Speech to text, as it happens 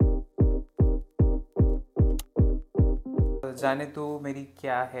जाने तू मेरी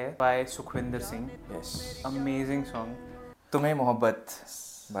क्या है by Sukhvinder Singh. Yes. Amazing song. Tumhe Mohabbat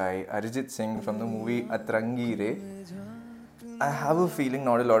by Arijit Singh from the movie Atrangi Re. I have a feeling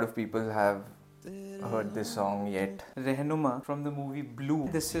not a lot of people have heard this song yet. Rehnuma from the movie Blue.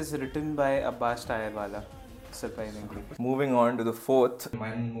 This is written by Abbas Tayarwala, surprisingly. Moving on to the fourth,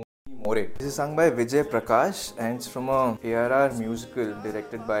 More. This is sung by Vijay Prakash and it's from a ARR musical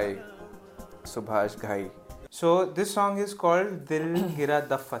directed by Subhash Ghai. So this song is called Dil Gira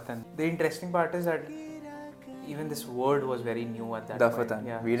Dafatan. The interesting part is that even this word was very new at that Dafatan. point.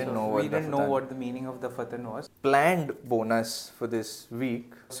 Yeah. We didn't know what we didn't know Dafatan. what the meaning of Dafatan was. Planned bonus for this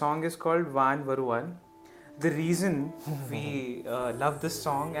week. The song is called Vol.1. The reason we love this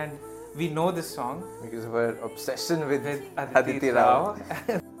song and we know this song Because of our obsession with Aditi Rao.